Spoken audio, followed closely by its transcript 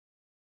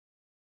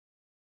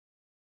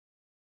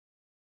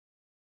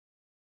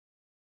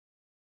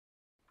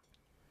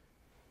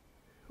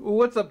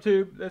What's up,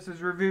 Tube? This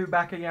is Review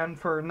back again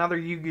for another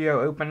Yu-Gi-Oh!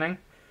 Opening.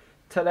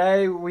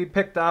 Today we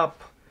picked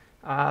up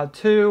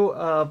two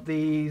of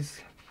these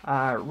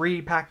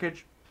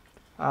repackaged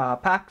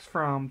packs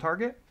from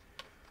Target.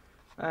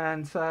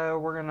 And so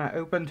we're going to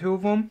open two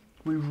of them.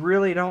 We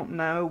really don't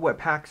know what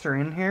packs are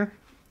in here.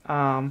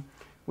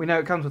 We know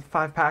it comes with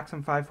 5 packs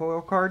and 5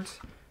 foil cards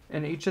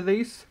in each of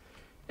these.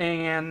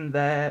 And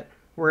that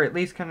we're at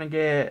least going to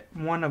get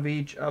one of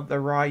each of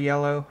the raw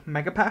yellow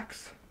mega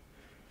packs.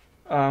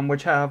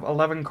 Which have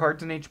 11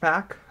 cards in each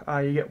pack.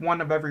 You get one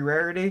of every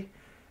rarity,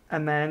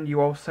 and then you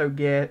also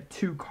get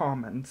 2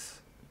 commons.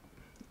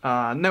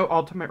 No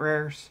ultimate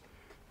rares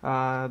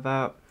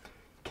that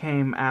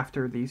came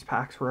after these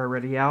packs were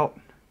already out.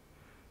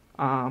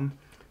 And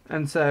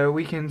so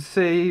we can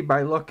see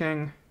by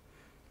looking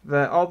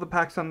that all the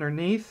packs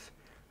underneath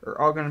are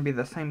all going to be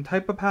the same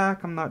type of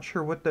pack. I'm not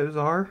sure what those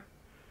are.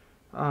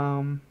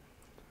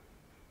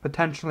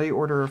 Potentially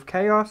Order of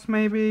Chaos,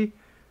 maybe.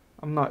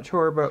 I'm not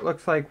sure, but it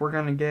looks like we're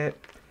going to get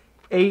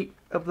 8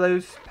 of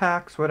those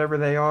packs, whatever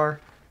they are,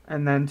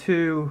 and then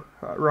 2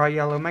 raw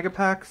yellow mega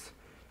packs,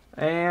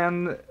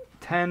 and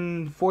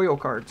 10 foil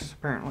cards,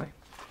 apparently.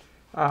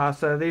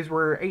 So these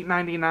were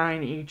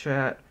 $8.99 each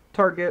at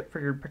Target.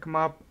 Figured pick them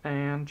up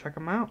and check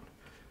them out.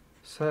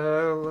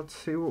 So let's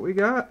see what we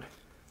got.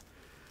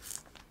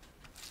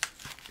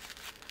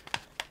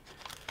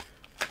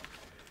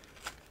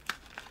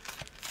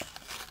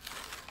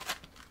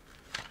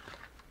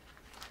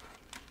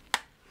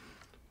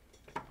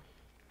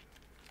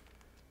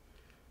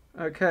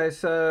 Okay,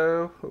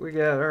 so what we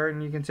got,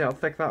 and you can see how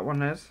thick that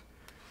one is.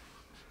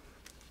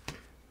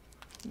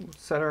 We'll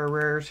set our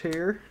rares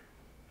here.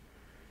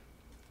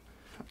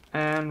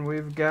 And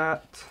we've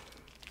got,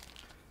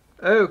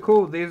 oh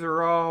cool, these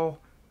are all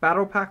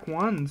Battle Pack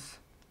 1s.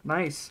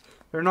 Nice.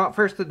 They're not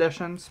first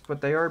editions,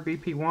 but they are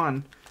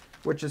BP1,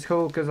 which is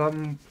cool because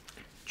I'm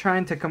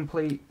trying to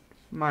complete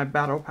my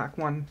Battle Pack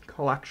 1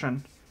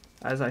 collection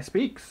as I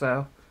speak,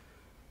 so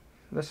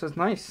this is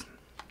nice.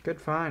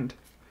 Good find.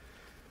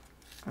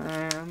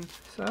 And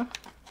so,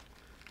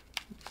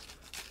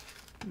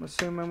 I'm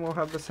assuming we'll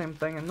have the same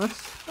thing in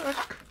this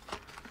pack.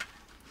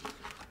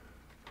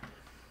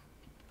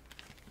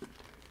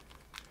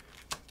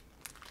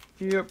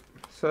 Yep,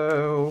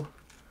 so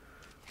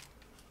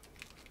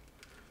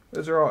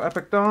those are all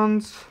Epic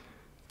Dawns,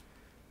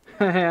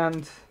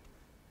 and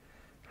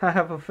I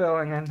have a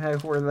feeling I know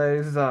where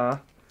those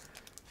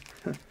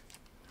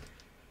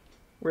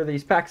where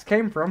these packs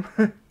came from,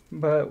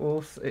 but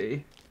we'll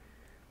see.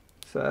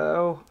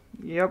 So,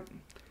 yep,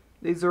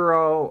 these are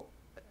all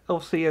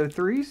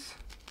LCO3s.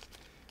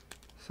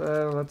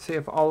 So let's see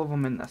if all of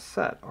them in the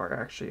set are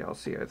actually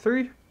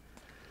LCO3.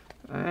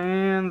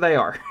 And they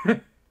are.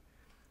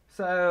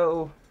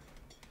 So,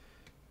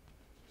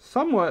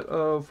 somewhat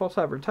of false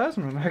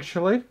advertisement,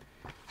 actually.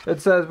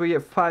 It says we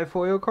get 5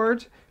 foil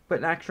cards, but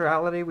in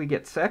actuality we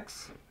get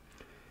 6.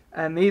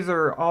 And these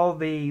are all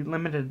the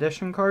limited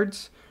edition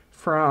cards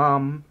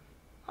from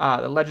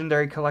the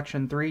Legendary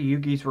Collection 3,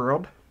 Yugi's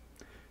World.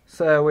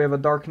 So we have a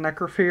Dark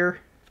Necrophere,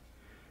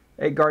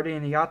 a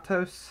Guardian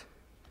Yatos,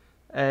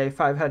 a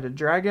 5-headed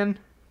dragon,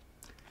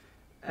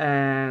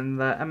 and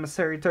the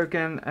Emissary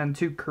token, and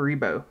 2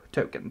 Karibo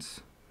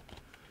tokens.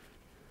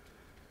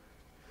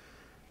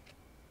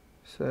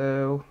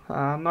 So,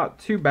 not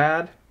too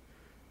bad.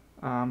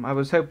 I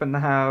was hoping to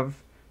have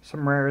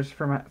some rares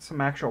from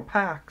some actual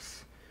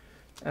packs,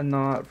 and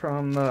not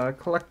from the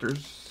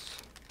collector's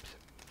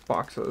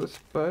boxes,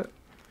 but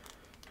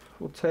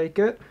we'll take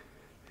it.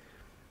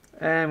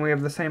 And we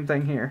have the same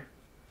thing here.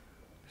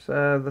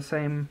 So the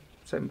same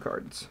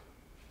cards.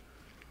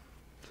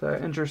 So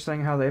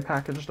interesting how they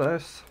packaged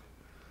this.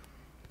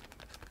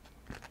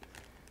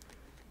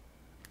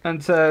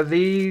 And so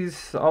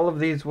all of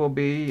these will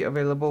be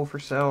available for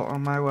sale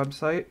on my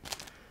website,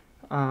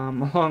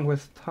 along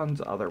with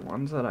tons of other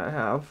ones that I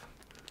have.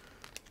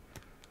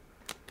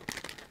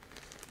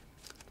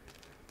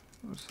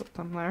 I'll set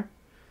them there.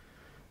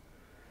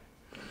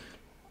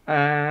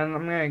 And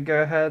I'm going to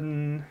go ahead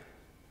and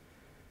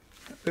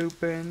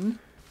open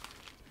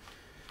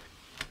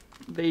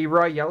the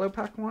raw yellow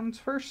pack ones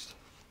first.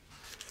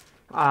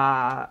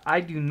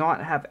 I do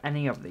not have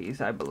any of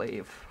these, I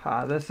believe.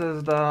 This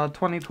is the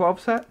 2012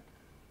 set.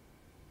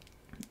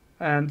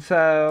 And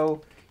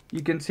so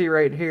you can see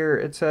right here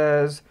it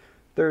says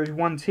there's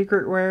 1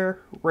 secret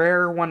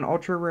rare, 1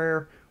 ultra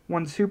rare,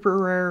 1 super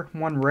rare,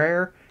 1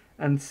 rare,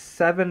 and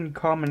 7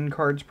 common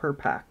cards per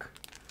pack.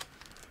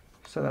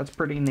 So that's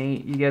pretty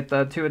neat. You get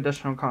the 2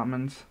 additional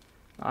commons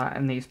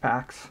in these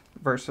packs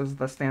versus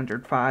the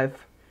standard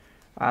 5.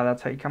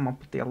 That's how you come up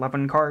with the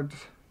 11 cards.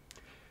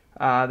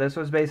 This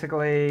was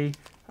basically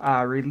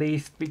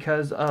released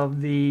because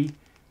of the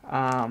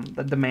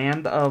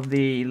demand of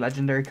the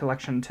Legendary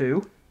Collection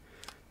 2.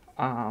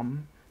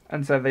 And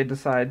so they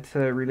decided to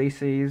release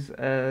these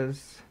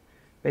as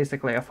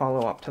basically a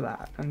follow-up to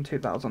that in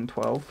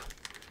 2012.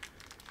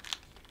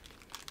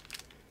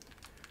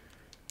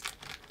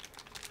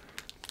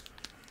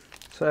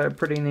 So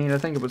pretty neat. I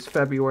think it was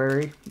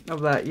February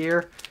of that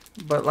year.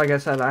 But like I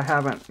said, I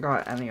haven't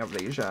got any of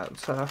these yet,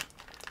 so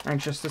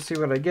anxious to see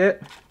what I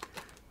get.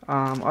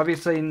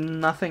 Obviously,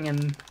 nothing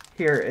in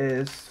here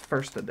is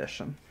first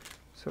edition.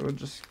 So we'll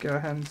just go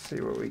ahead and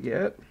see what we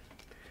get.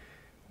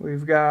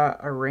 We've got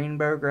a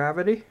Rainbow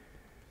Gravity,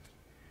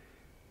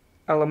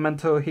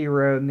 Elemental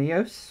Hero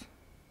Neos,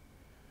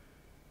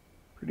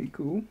 pretty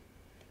cool.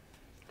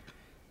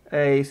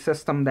 A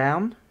System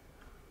Down,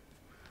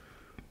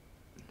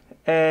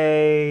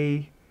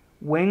 a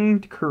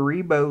Winged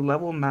Kuriboh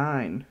level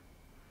 9,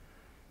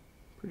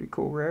 pretty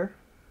cool rare.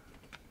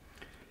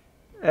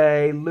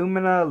 A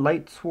Lumina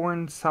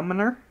Lightsworn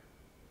Summoner,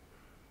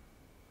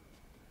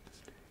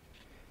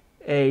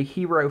 a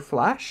Hero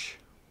Flash,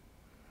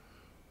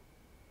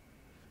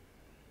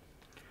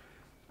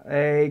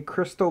 a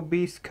Crystal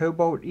Beast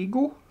Cobalt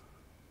Eagle,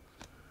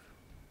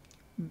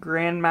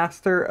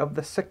 Grandmaster of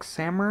the Six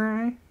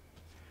Samurai,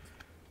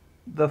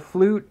 the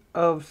Flute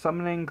of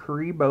Summoning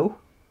Kuriboh,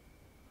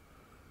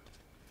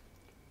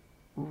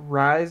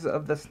 Rise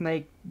of the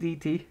Snake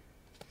DT,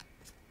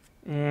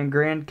 and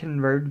Grand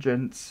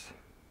Convergence.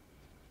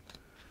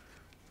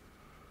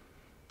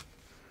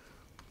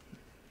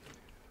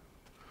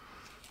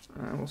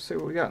 We'll see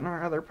what we got in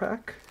our other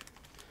pack.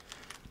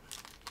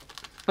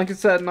 Like I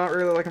said, not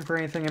really looking for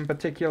anything in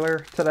particular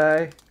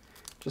today.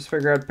 Just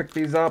figured I'd pick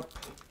these up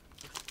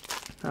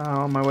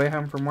on my way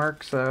home from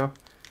work, so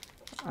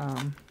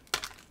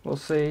we'll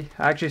see.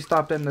 I actually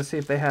stopped in to see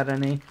if they had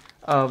any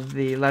of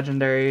the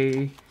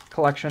Legendary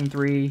Collection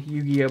 3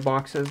 Yu-Gi-Oh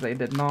boxes. They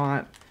did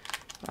not.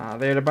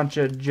 They had a bunch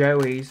of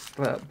Joeys,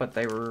 but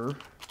they were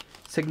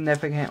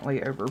significantly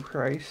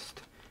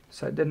overpriced,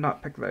 so I did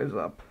not pick those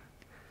up.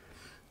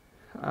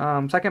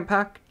 Second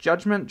pack,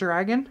 Judgment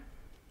Dragon,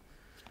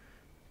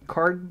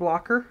 Card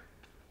Blocker,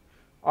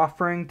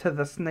 Offering to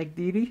the Snake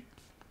Deity,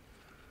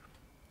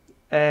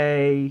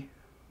 a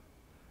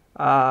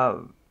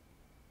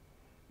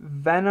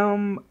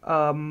Venom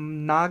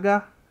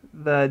Naga,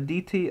 the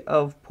DT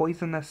of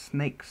Poisonous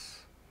Snakes.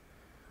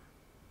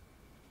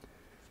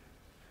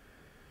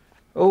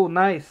 Oh,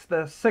 nice,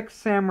 the Six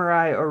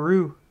Samurai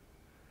Aru.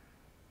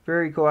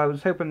 Very cool. I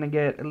was hoping to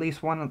get at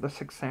least one of the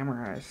Six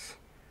Samurais.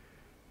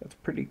 That's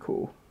pretty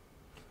cool.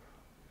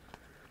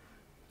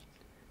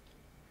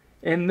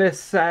 In this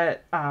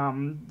set,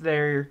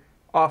 they're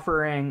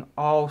offering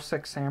all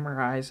Six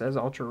Samurais as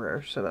ultra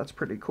rare, so that's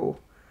pretty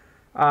cool.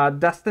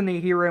 Destiny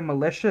Hero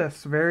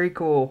Malicious, very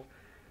cool.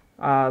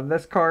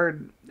 This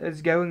card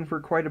is going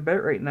for quite a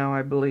bit right now,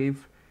 I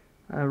believe,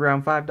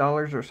 around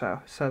 $5 or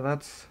so. So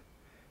that's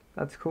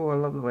cool. I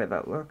love the way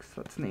that looks.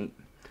 That's neat.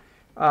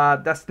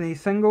 Destiny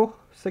Signal.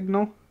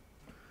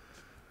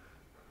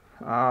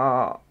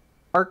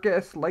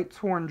 Arcus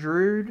Lightsworn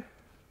Druid,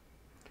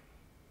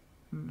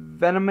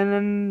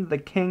 Venomin, the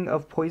King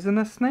of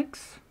Poisonous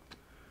Snakes.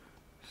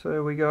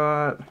 So we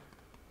got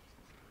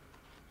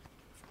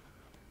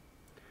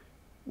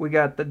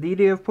the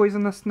Deity of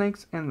Poisonous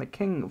Snakes and the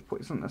King of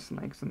Poisonous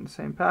Snakes in the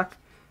same pack.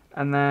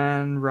 And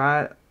then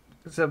Rise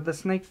of the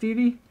Snake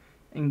Deity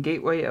and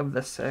Gateway of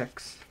the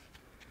Six.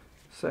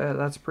 So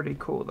that's pretty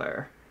cool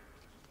there.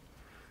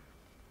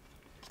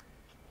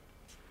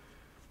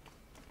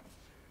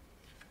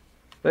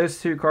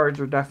 Those two cards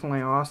are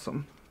definitely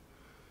awesome.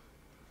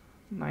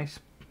 Nice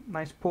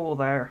pull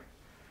there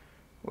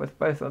with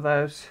both of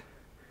those.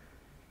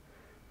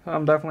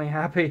 I'm definitely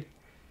happy.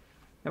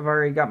 I've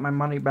already got my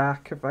money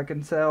back if I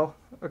can sell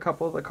a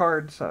couple of the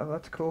cards, so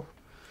that's cool.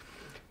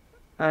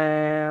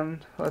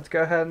 And let's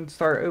go ahead and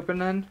start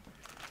opening.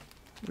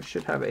 We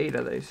should have 8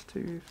 of these.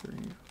 2, 3,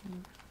 4,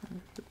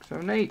 5, 6,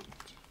 7, 8.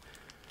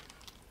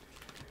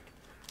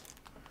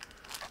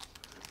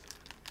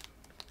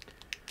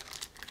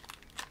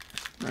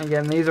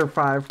 Again, these are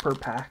 5 per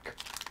pack.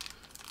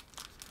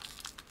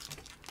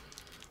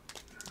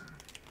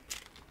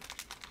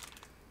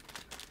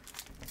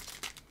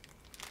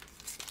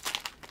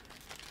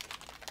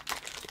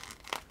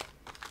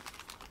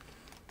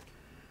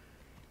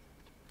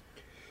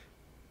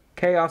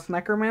 Chaos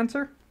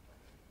Necromancer,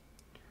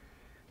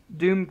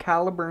 Doom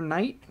Caliber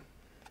Knight,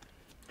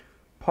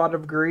 Pot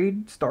of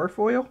Greed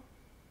Starfoil,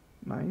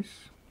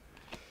 nice,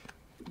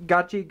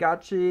 Gachi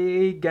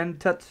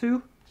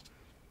Gentetsu,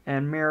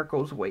 and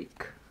Miracle's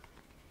Wake.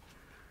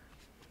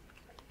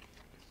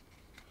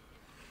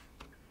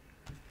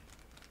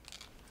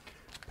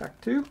 Pack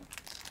 2.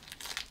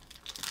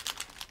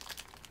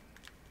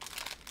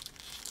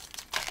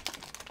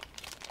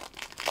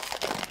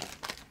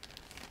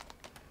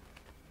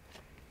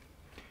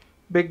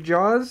 Big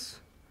Jaws,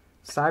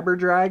 Cyber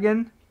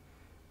Dragon,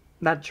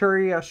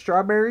 Naturia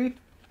Strawberry,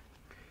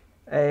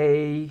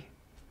 a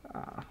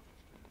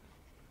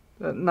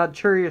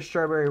Naturia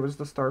Strawberry was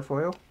the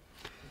Starfoil,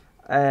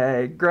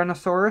 a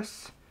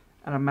Grenosaurus,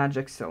 and a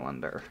Magic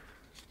Cylinder.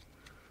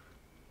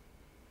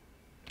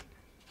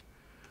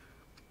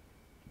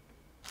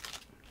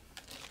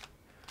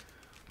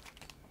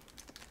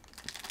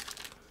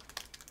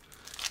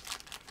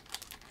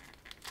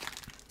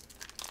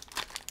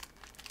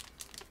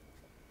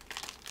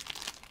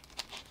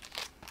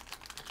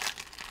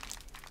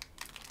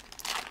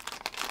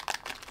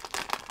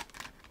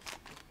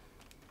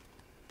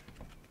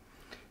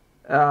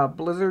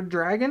 Blizzard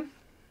Dragon,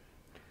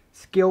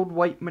 Skilled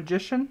White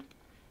Magician,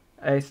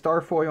 a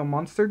Starfoil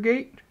Monster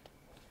Gate,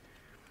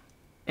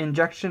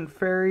 Injection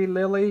Fairy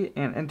Lily,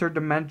 and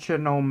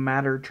Interdimensional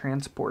Matter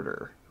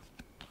Transporter.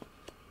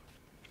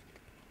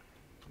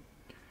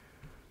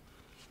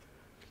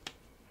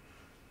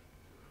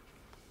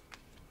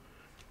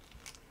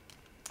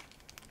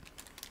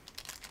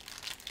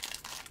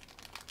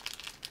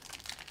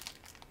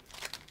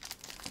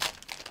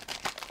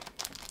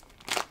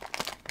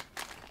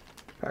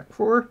 Pack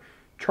 4,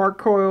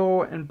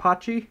 Charcoal and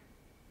Pachi,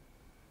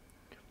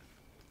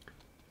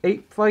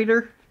 8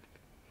 Fighter,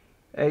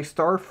 a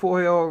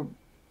Starfoil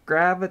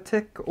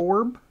Gravitic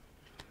Orb,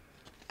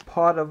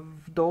 Pot of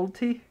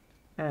Dolty,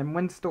 and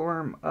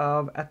Windstorm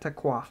of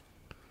Etaqua.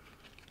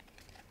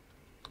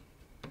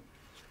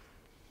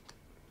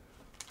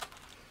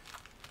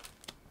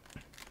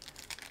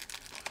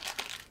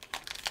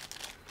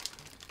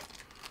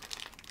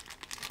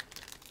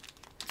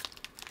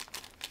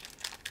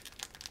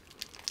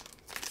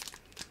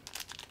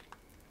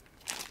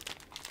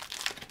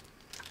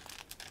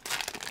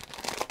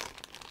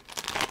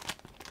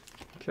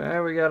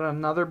 Okay, we got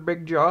another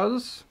Big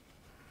Jaws,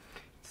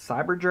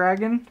 Cyber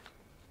Dragon,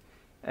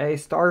 a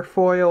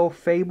Starfoil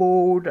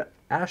Fabled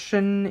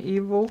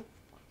Ashenville,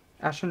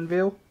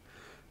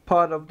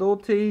 Pot of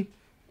Dolty,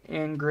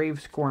 and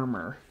Grave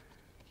Squirmer.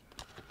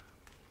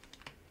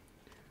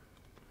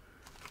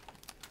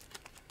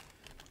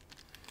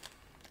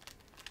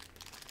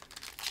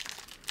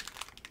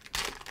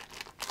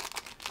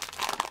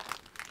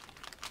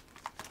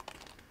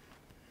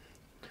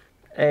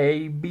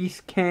 A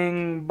Beast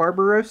King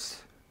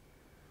Barbaros,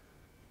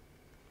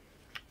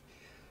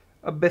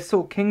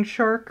 Abyssal King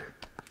Shark,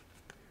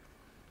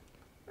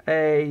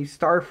 a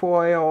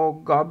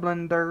Starfoil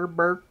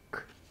Goblinderberg,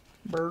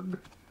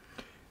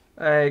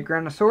 a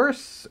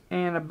Granosaurus,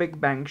 and a Big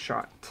Bang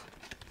Shot.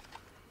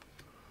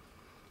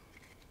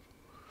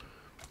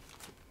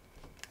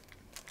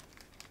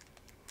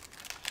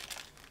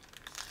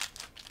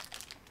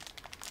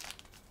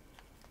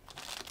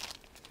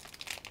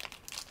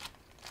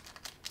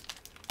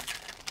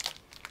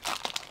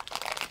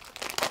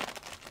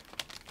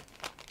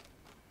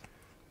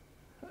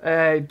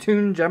 A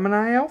Toon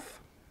Gemini Elf.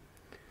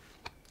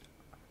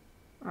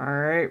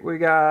 Alright, we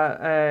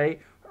got a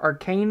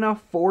Arcana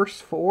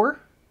Force 4,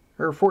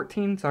 or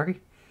 14,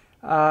 sorry.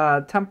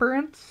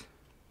 Temperance.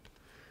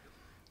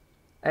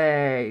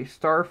 A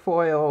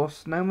Starfoil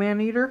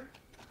Snowman Eater.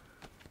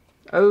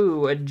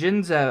 Oh, a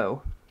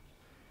Jinzo.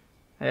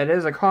 It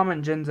is a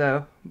common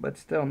Jinzo, but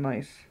still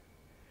nice.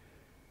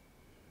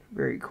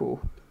 Very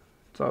cool.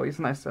 It's always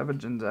nice to have a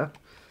Jinzo.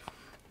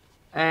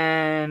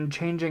 And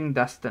Changing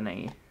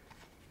Destiny.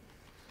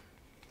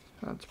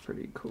 That's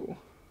pretty cool.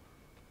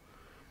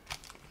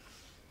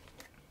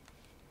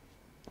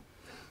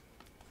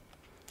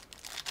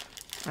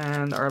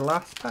 And our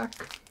last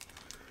pack.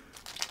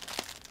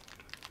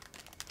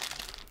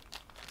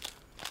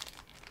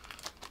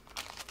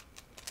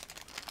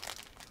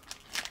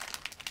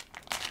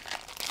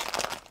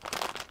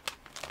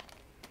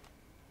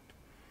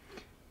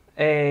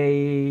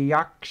 A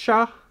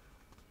Yaksha,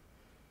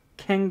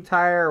 King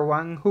Tire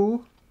Wang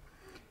Hu,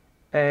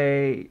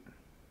 it's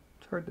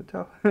hard to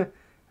tell,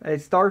 a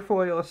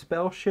Starfoil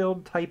Spell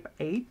Shield Type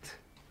 8,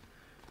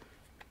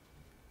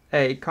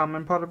 a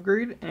Common Pot of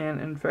Greed, and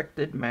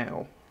Infected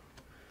Male.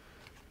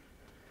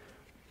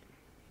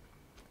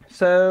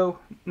 So,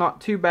 not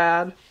too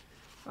bad.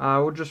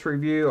 We'll just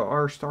review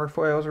our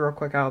Starfoils real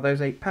quick out of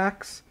those 8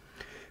 packs.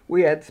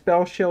 We had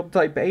Spell Shield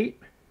Type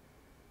 8,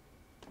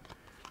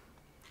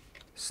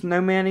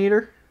 Snowman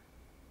Eater,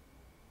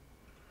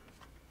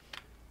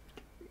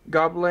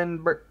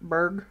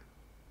 Goblinberg,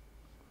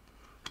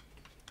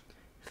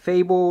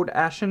 Fabled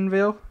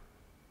Ashenville,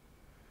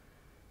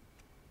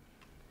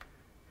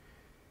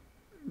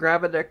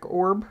 Gravitic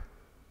Orb,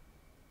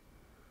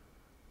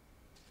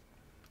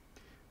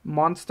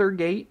 Monster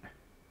Gate,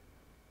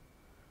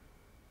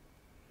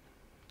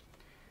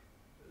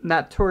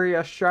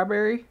 Naturia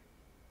Strawberry,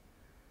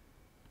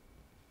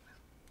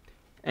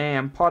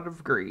 and Pot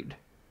of Greed.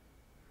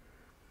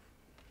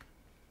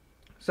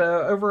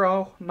 So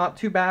overall, not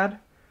too bad.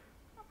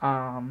 You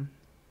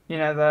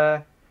know,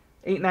 the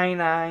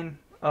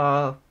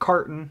 $8.99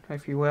 carton,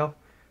 if you will,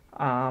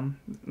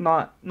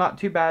 not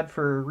too bad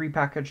for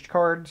repackaged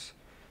cards.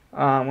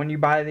 When you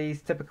buy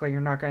these, typically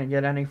you're not going to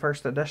get any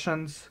first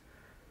editions,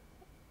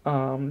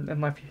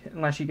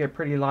 unless you get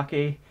pretty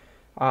lucky.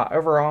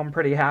 Overall, I'm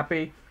pretty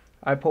happy.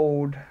 I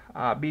pulled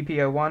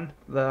BPO1,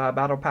 the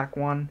Battle Pack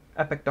 1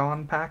 Epic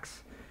Dawn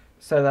packs,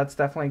 so that's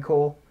definitely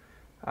cool.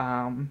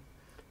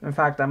 In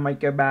fact, I might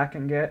go back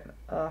and get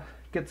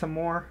some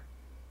more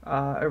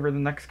over the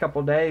next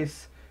couple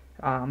days,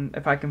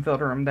 if I can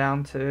filter them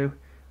down to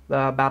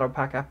the Battle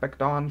Pack Epic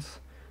Dawns,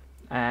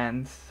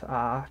 and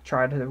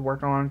try to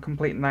work on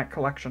completing that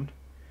collection.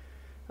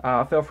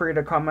 Feel free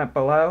to comment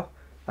below.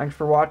 Thanks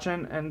for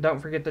watching, and don't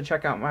forget to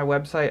check out my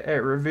website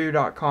at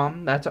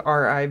riveu.com. That's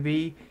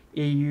RIVEU.com,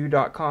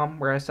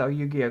 where I sell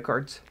Yu-Gi-Oh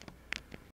cards.